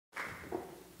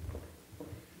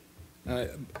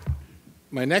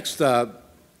My next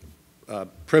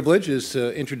privilege is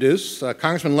to introduce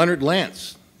Congressman Leonard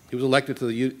Lance. He was elected to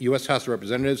the U.S. House of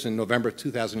Representatives in November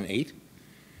 2008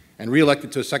 and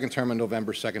re-elected to a second term on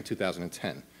November 2nd,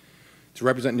 2010 to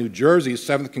represent New Jersey's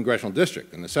 7th Congressional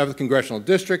District. And the 7th Congressional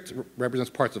District represents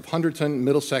parts of Hunterdon,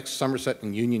 Middlesex, Somerset,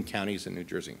 and Union counties in New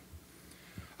Jersey.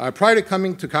 Prior to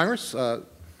coming to Congress,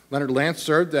 Leonard Lance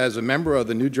served as a member of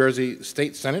the New Jersey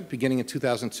State Senate beginning in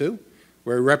 2002,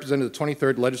 where he represented the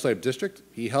 23rd Legislative District.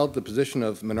 He held the position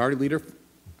of Minority Leader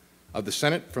of the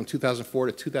Senate from 2004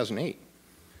 to 2008.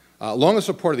 Along with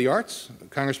support of the arts,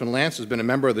 Congressman Lance has been a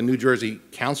member of the New Jersey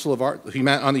Council of Art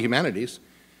on the Humanities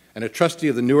and a trustee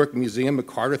of the Newark Museum,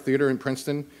 McCarter Theater in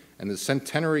Princeton, and the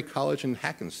Centenary College in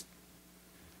Hackettstown,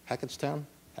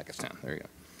 there you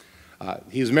go.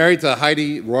 He is married to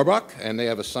Heidi Rohrbach, and they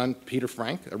have a son, Peter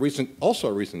Frank, also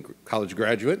a recent college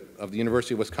graduate of the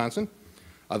University of Wisconsin.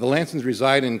 The Lansons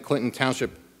reside in Clinton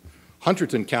Township,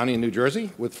 Hunterdon County in New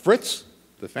Jersey, with Fritz,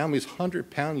 the family's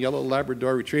 100-pound yellow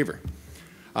Labrador retriever.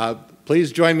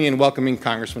 Please join me in welcoming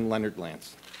Congressman Leonard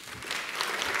Lance.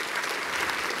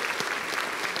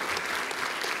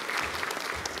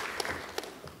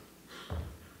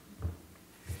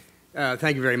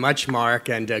 Thank you very much, Mark,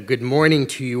 and good morning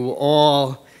to you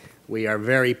all. We are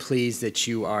very pleased that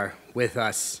you are with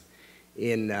us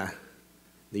in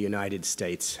the United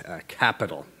States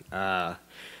Capitol. I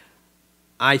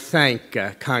thank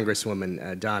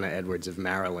Congresswoman Donna Edwards of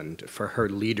Maryland for her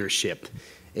leadership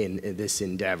in this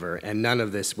endeavor, and none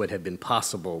of this would have been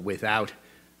possible without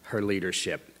her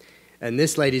leadership. And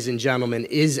this, ladies and gentlemen,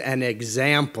 is an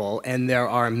example, and there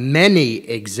are many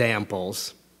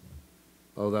examples,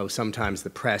 although sometimes the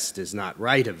press does not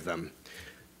write of them,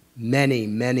 many,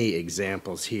 many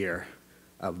examples here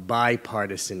of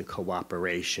bipartisan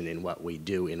cooperation in what we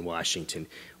do in Washington.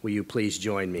 Will you please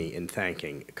join me in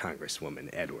thanking Congresswoman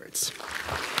Edwards?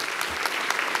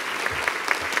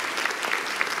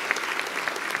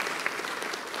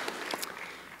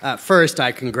 First,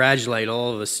 I congratulate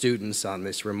all of the students on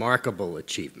this remarkable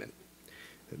achievement.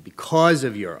 Because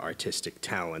of your artistic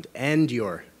talent and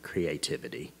your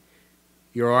creativity,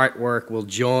 your artwork will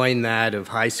join that of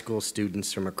high school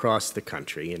students from across the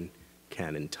country in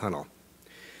Cannon Tunnel.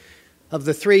 Of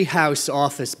the three House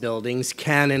office buildings,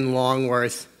 Cannon,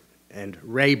 Longworth, and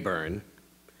Rayburn,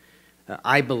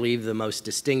 I believe the most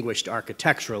distinguished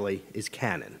architecturally is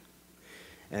Cannon.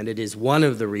 And it is one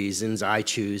of the reasons I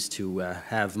choose to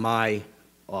have my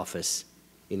office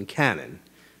in Cannon.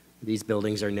 These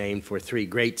buildings are named for three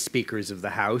great speakers of the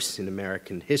House in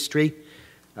American history,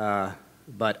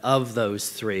 but of those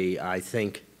three, I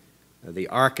think the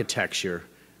architecture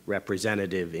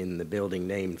representative in the building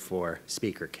named for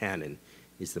Speaker Cannon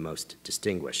is the most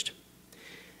distinguished.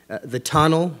 The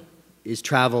tunnel is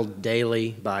traveled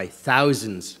daily by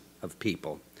thousands of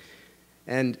people,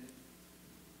 and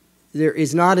there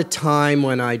is not a time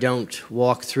when I don't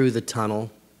walk through the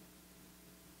tunnel,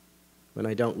 when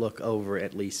I don't look over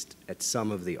at least at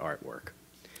some of the artwork.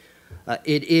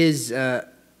 It is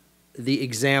the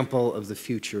example of the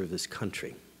future of this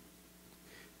country,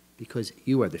 because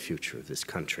you are the future of this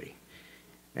country.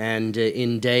 And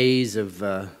in days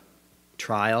of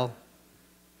trial,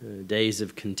 days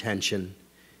of contention,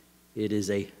 it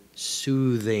is a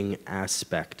soothing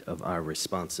aspect of our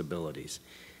responsibilities.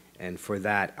 And for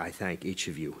that, I thank each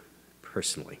of you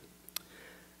personally.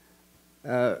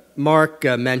 Mark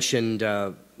mentioned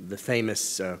the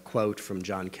famous quote from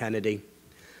John Kennedy.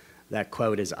 That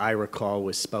quote, as I recall,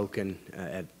 was spoken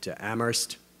at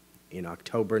Amherst in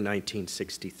October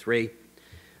 1963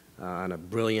 on a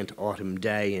brilliant autumn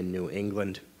day in New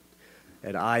England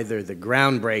at either the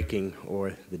groundbreaking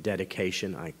or the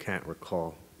dedication, I can't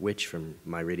recall which from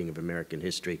my reading of American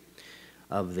history,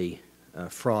 of the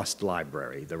Frost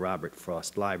Library, the Robert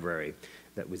Frost Library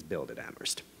that was built at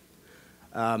Amherst.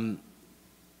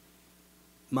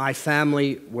 My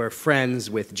family were friends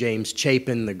with James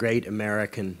Chapin, the great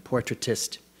American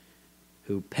portraitist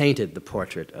who painted the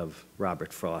portrait of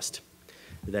Robert Frost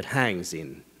that hangs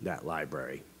in that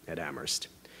library at Amherst.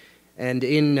 And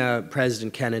in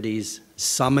President Kennedy's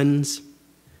summons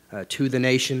to the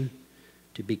nation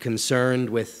to be concerned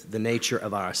with the nature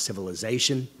of our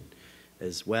civilization,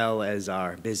 as well as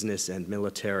our business and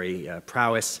military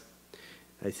prowess,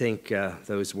 I think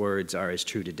those words are as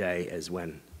true today as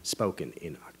when spoken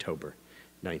in October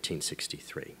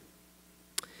 1963.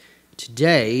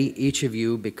 Today, each of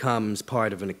you becomes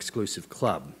part of an exclusive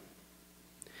club.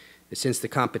 Since the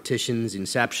competition's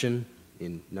inception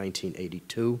in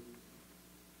 1982,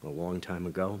 a long time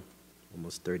ago,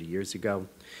 almost 30 years ago,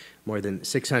 more than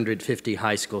 650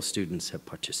 high school students have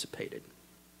participated.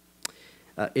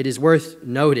 It is worth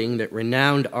noting that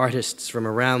renowned artists from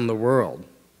around the world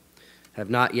have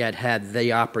not yet had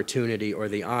the opportunity or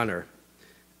the honor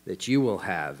that you will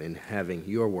have in having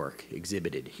your work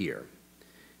exhibited here.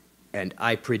 And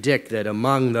I predict that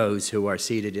among those who are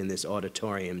seated in this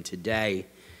auditorium today,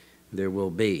 there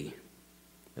will be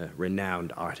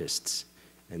renowned artists,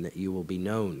 and that you will be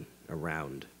known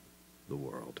around the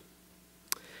world.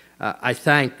 I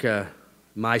thank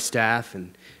my staff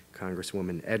and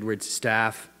Congresswoman Edwards'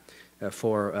 staff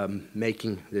for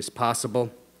making this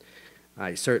possible.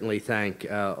 I certainly thank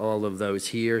all of those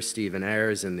here, Stephen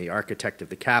Ayers and the architect of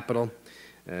the Capitol,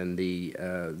 and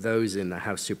those in the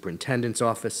House Superintendent's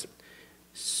office,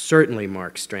 certainly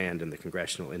Mark Strand and the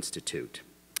Congressional Institute,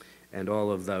 and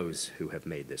all of those who have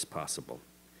made this possible.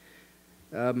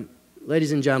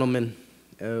 Ladies and gentlemen,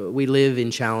 we live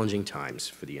in challenging times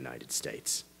for the United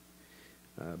States,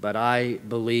 but I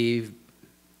believe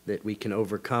that we can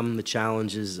overcome the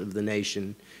challenges of the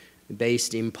nation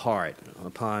based in part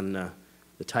upon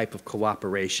the type of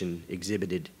cooperation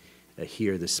exhibited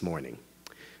here this morning.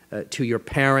 To your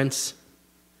parents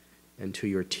and to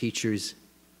your teachers,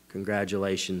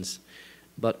 congratulations,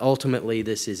 but ultimately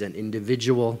this is an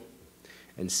individual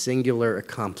and singular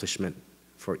accomplishment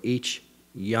for each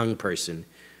young person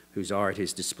whose art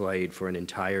is displayed for an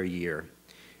entire year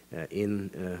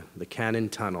in the Cannon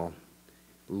Tunnel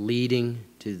leading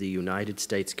to the United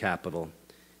States Capitol,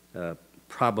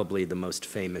 probably the most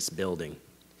famous building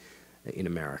in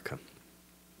America.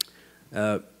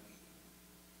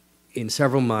 In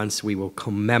several months, we will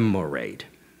commemorate,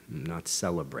 not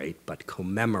celebrate, but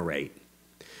commemorate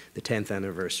the 10th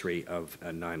anniversary of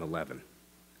 9/11.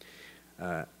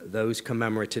 Those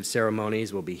commemorative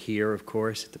ceremonies will be here, of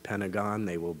course, at the Pentagon.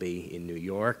 They will be in New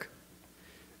York.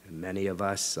 And many of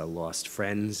us lost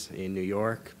friends in New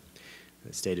York.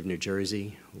 The state of New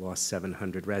Jersey lost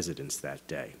 700 residents that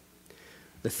day.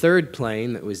 The third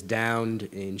plane that was downed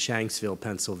in Shanksville,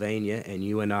 Pennsylvania, and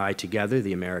you and I together,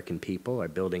 the American people, are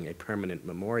building a permanent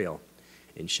memorial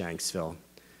in Shanksville.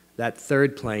 That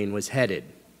third plane was headed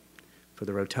for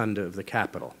the rotunda of the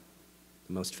Capitol,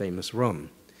 the most famous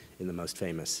room in the most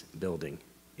famous building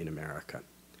in America.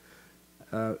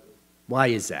 Why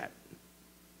is that?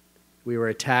 We were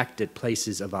attacked at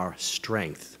places of our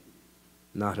strength,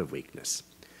 not of weakness.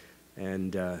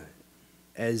 And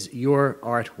as your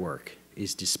artwork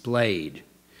is displayed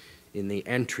in the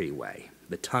entryway,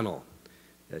 the tunnel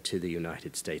to the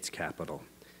United States Capitol,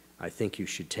 I think you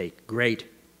should take great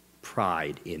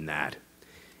pride in that.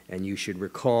 And you should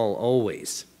recall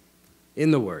always,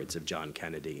 in the words of John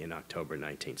Kennedy in October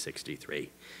 1963,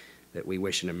 that we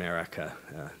wish an America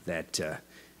that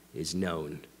is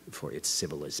known for its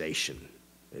civilization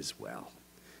as well.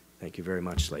 Thank you very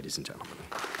much, ladies and gentlemen.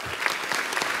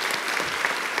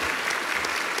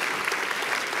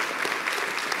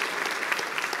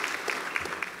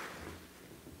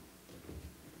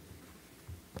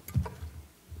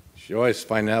 You always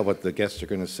find out what the guests are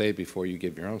going to say before you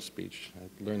give your own speech. I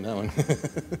learned that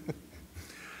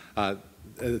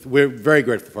one. We're very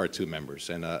grateful for our two members.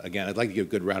 And again, I'd like to give a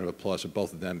good round of applause to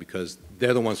both of them because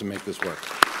they're the ones who make this work.